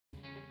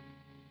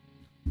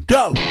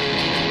Go!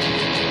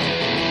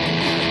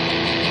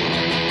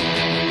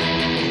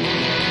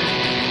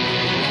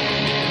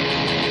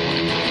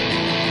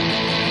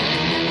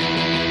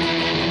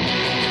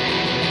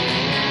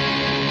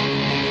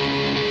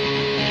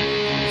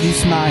 You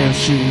smile,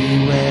 she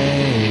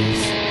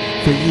waves.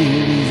 For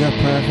you, these are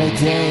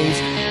perfect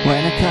days.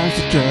 When it comes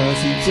to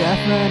girls, you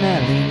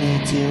definitely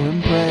need to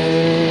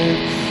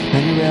improve.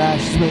 When you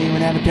realize she's waiting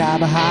with every guy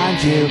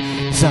behind you.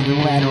 Something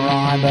went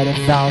wrong, but it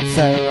felt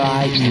so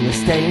right. You were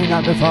staying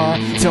up before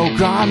till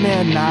gone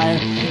midnight.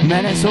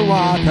 Minutes will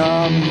walk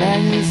home,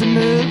 then it's a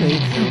movie.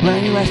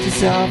 When you ask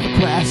yourself a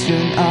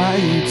question, are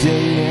you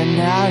dating?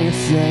 Now you're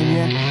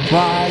singing.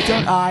 Why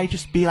don't I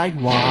just be like,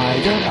 why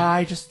don't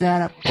I just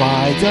stand up?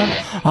 Why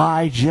don't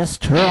I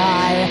just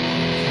try?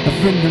 I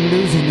think I'm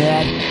losing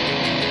it.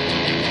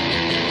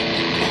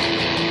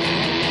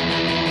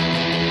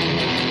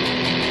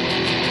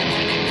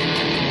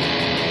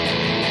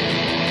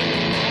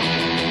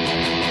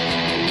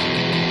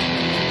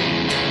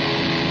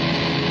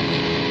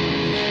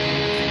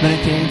 When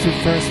it came to the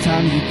first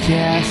time you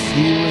kissed,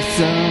 you were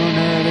so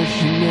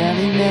nervous you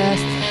nearly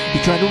missed.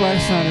 You tried to write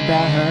a song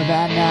about her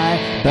that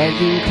night, but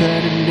you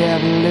couldn't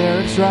get the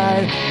lyrics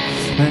right.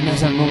 And then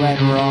something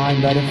went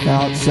wrong, but it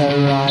felt so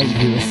right.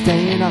 You were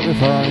staying up with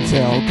her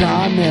until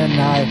gone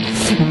midnight.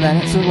 And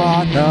then it's a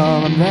walk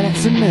home, and then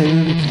it's a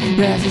movie.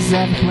 Yes, it's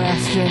every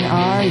question,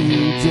 are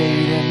you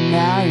dating?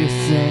 Now you're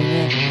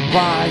singing.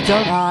 Why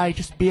don't I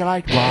just be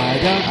like, why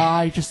don't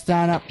I just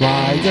stand up?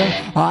 Why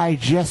don't I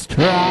just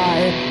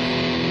try?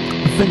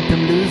 I think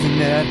I'm losing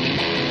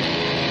it.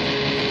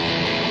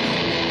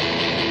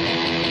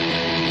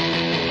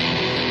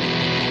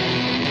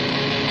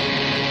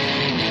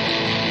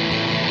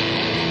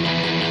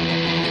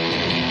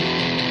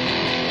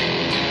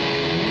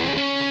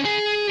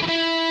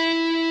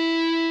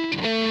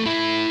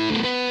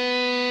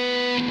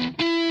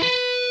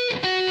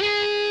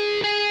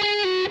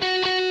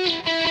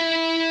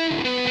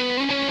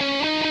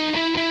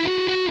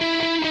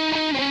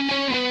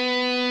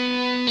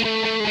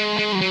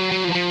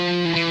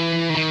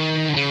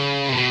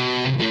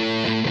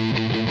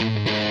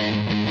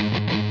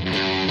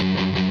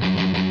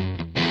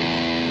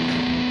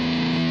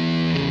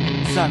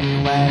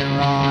 Something went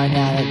wrong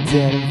and it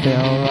didn't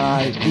feel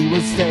right. He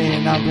was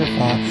staying up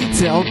before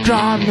till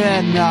gone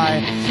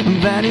midnight.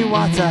 And then he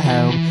went to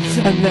home,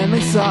 and then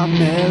we saw a movie.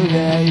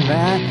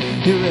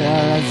 Then you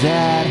realized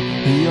that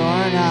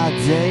you're not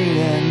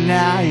dating.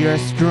 Now you're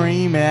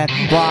screaming.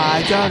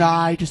 Why don't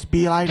I just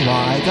be like,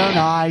 why don't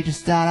I just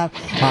stand up?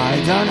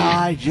 Why don't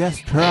I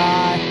just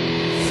try?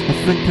 I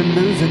think I'm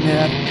losing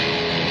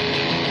it.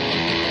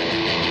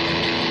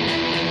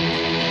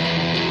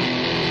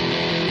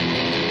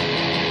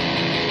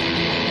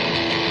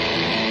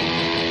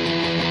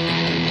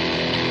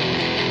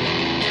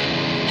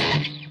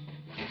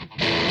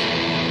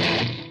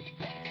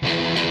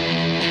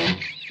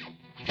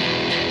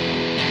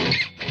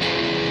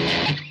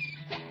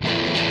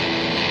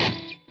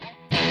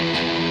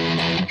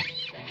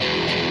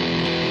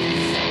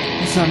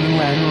 Something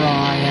went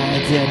wrong and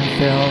it didn't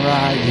feel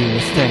right. You were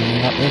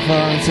staying up with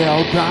her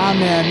until gone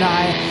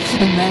midnight.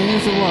 And then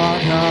it's a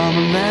walk home,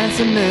 and then it's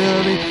a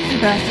movie.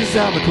 Ask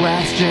yourself a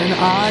question,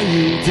 are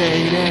you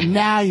dating?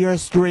 Now you're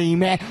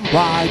screaming.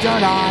 Why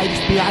don't I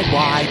just be like,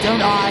 why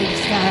don't I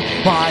just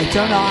stand? Why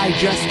don't I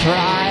just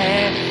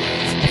try?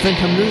 I think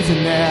I'm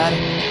losing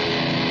it.